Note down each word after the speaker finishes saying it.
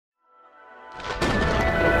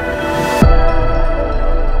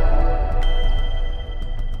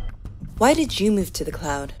Why did you move to the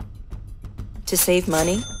cloud? To save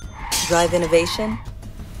money? Drive innovation?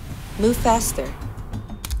 Move faster?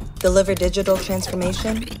 Deliver digital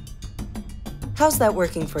transformation? How's that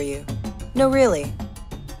working for you? No, really.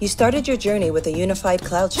 You started your journey with a unified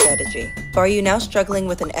cloud strategy, but are you now struggling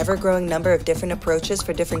with an ever-growing number of different approaches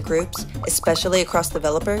for different groups, especially across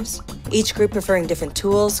developers? Each group preferring different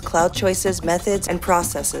tools, cloud choices, methods, and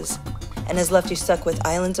processes, and has left you stuck with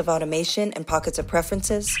islands of automation and pockets of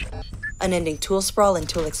preferences, unending tool sprawl and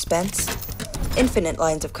tool expense, infinite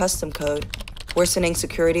lines of custom code, worsening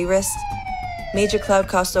security risks, major cloud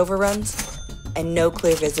cost overruns, and no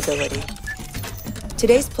clear visibility.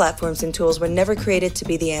 Today's platforms and tools were never created to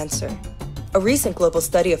be the answer. A recent global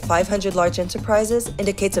study of 500 large enterprises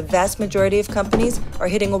indicates a vast majority of companies are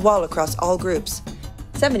hitting a wall across all groups,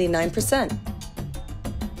 79%.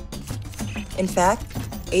 In fact,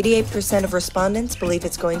 88% of respondents believe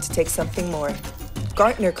it's going to take something more.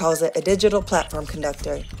 Gartner calls it a digital platform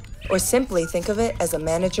conductor, or simply think of it as a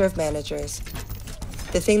manager of managers.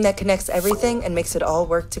 The thing that connects everything and makes it all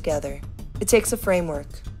work together. It takes a framework.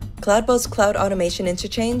 CloudBolt's Cloud Automation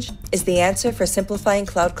Interchange is the answer for simplifying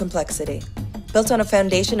cloud complexity. Built on a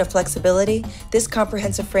foundation of flexibility, this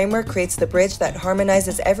comprehensive framework creates the bridge that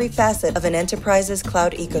harmonizes every facet of an enterprise's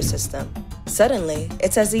cloud ecosystem. Suddenly,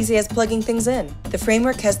 it's as easy as plugging things in. The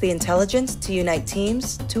framework has the intelligence to unite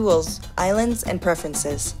teams, tools, islands, and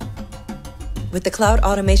preferences. With the Cloud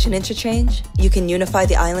Automation Interchange, you can unify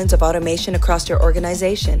the islands of automation across your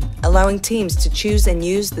organization, allowing teams to choose and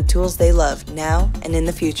use the tools they love now and in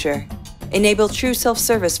the future. Enable true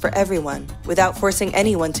self-service for everyone, without forcing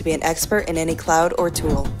anyone to be an expert in any cloud or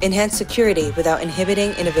tool. Enhance security without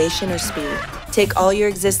inhibiting innovation or speed. Take all your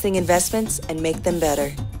existing investments and make them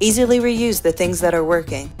better. Easily reuse the things that are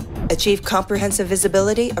working. Achieve comprehensive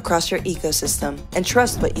visibility across your ecosystem, and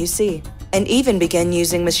trust what you see. And even begin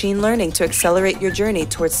using machine learning to accelerate your journey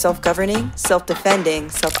towards self-governing, self-defending,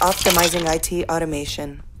 self-optimizing IT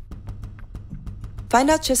automation. Find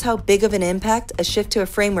out just how big of an impact a shift to a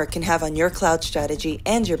framework can have on your cloud strategy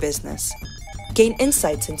and your business. Gain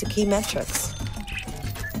insights into key metrics.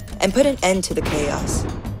 And put an end to the chaos.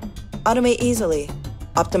 Automate easily,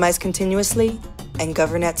 optimize continuously, and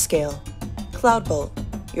govern at scale. CloudBolt,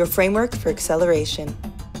 your framework for acceleration.